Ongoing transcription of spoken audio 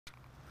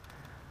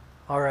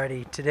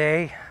Alrighty,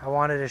 today I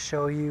wanted to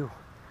show you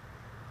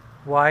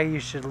why you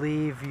should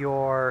leave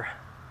your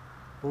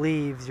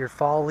leaves, your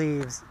fall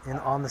leaves,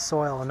 on the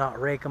soil and not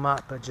rake them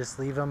up, but just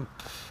leave them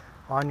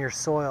on your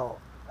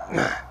soil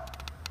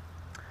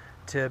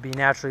to be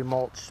naturally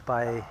mulched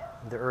by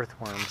the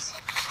earthworms.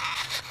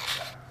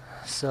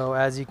 So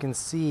as you can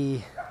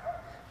see,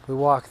 if we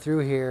walk through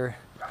here,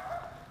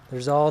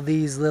 there's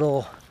these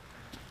little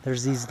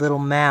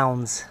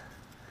mounds.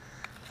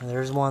 And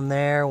there's one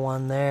there,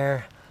 one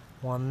there,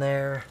 one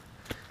there.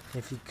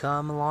 If you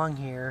come along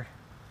here,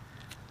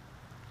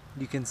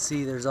 you can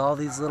see there's all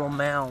these little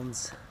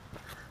mounds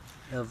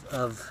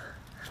of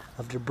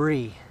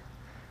debris.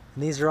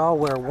 And these are all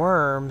where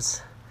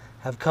worms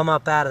have come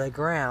up out of the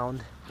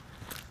ground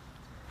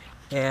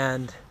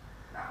and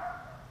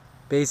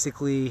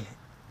basically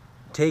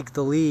take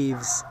the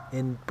leaves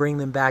and bring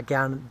them back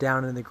down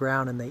in the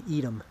ground, and they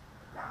eat them.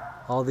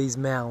 All these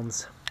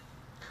mounds.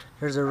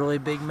 There's a really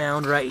big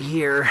mound right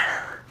here.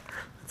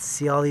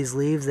 See all these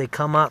leaves? They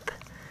come up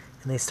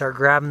and they start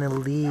grabbing the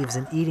leaves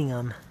and eating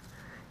them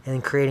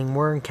and creating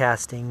worm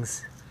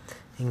castings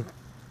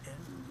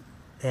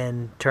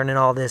and turning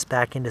all this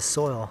back into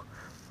soil.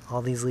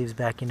 All these leaves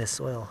back into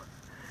soil.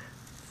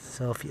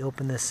 So if you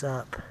open this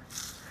up,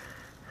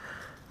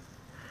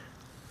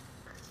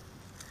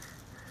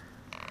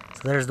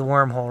 so there's the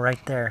wormhole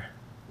right there.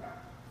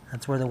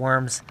 That's where the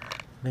worms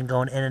have been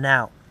going in and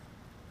out.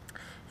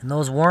 And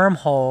those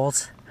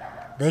wormholes,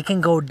 they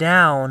can go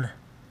down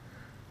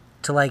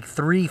to like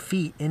 3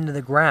 feet into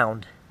the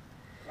ground,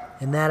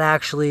 and that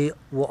actually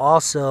will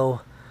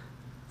also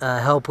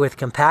help with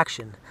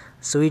compaction.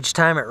 So each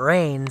time it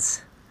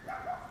rains,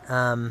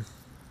 you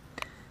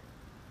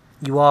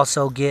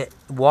also get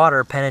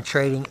water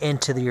penetrating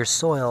into your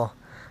soil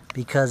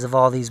because of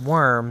all these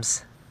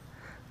worms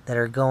that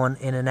are going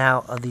in and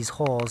out of these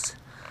holes.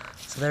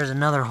 So there's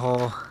another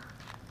hole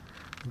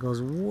that goes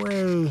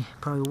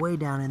probably way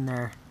down in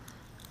there,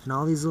 and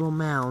all these little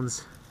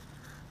mounds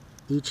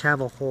each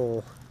have a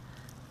hole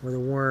where the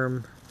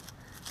worm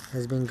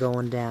has been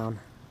going down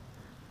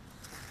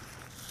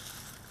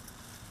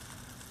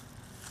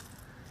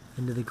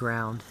into the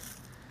ground.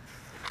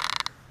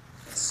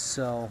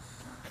 So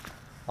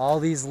all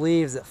these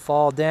leaves that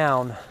fall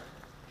down,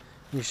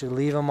 you should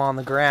leave them on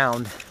the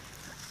ground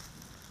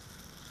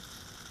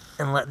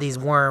and let these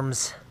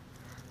worms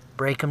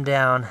break them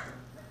down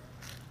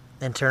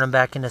and turn them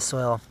back into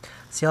soil.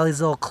 See all these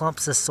little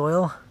clumps of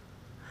soil?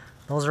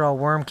 Those are all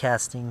worm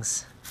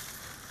castings.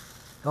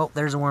 Oh,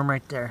 there's a worm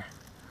right there.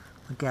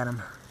 Look at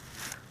him.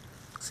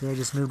 See, I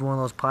just moved one of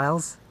those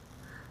piles.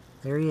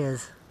 There he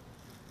is.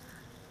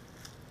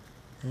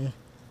 See?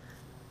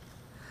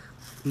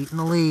 Eating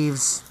the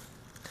leaves.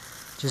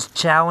 Just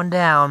chowing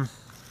down.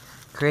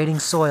 Creating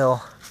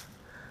soil.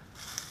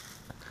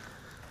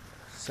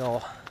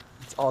 So,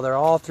 they're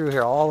all through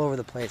here, all over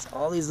the place.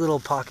 All these little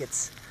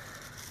pockets.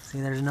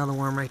 See, there's another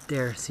worm right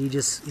there. See, he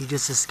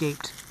just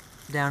escaped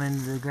down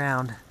into the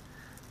ground.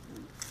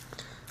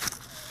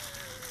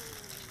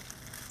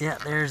 Yeah,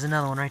 there's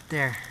another one right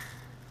there.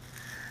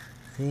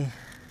 See?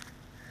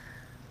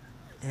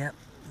 Yep,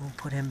 we'll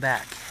put him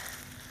back.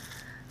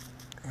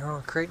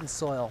 Creating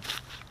soil.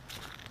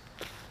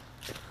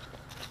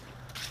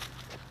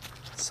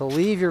 So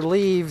leave your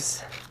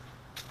leaves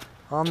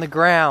on the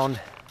ground.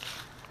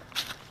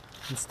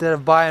 Instead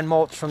of buying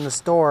mulch from the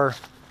store,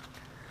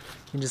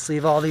 you can just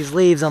leave all these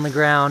leaves on the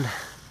ground.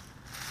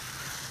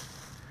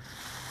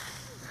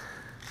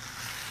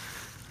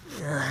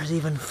 Yeah, there's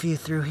even a few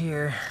through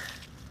here.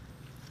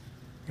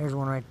 There's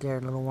one right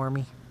there, little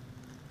wormy.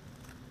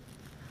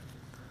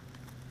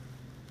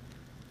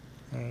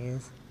 There he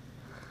is.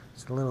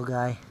 Just a little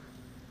guy.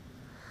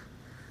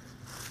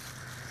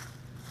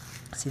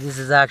 See, this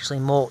is actually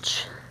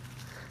mulch.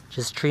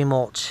 Just tree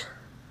mulch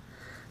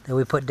that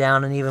we put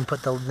down, and even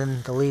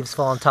then the leaves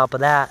fall on top of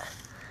that.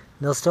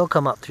 And they'll still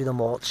come up through the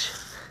mulch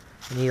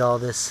and eat all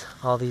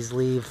these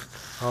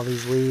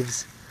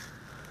leaves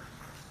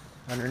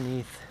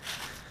underneath.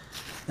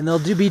 And they'll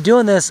be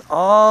doing this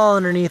all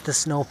underneath the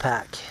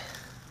snowpack.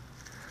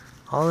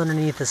 All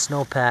underneath the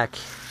snowpack,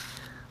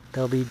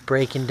 they'll be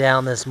breaking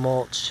down this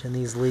mulch and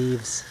these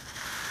leaves.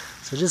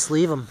 So just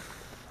leave them.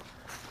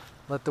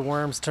 Let the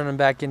worms turn them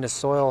back into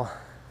soil.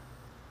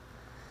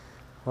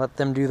 Let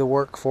them do the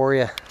work for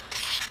you.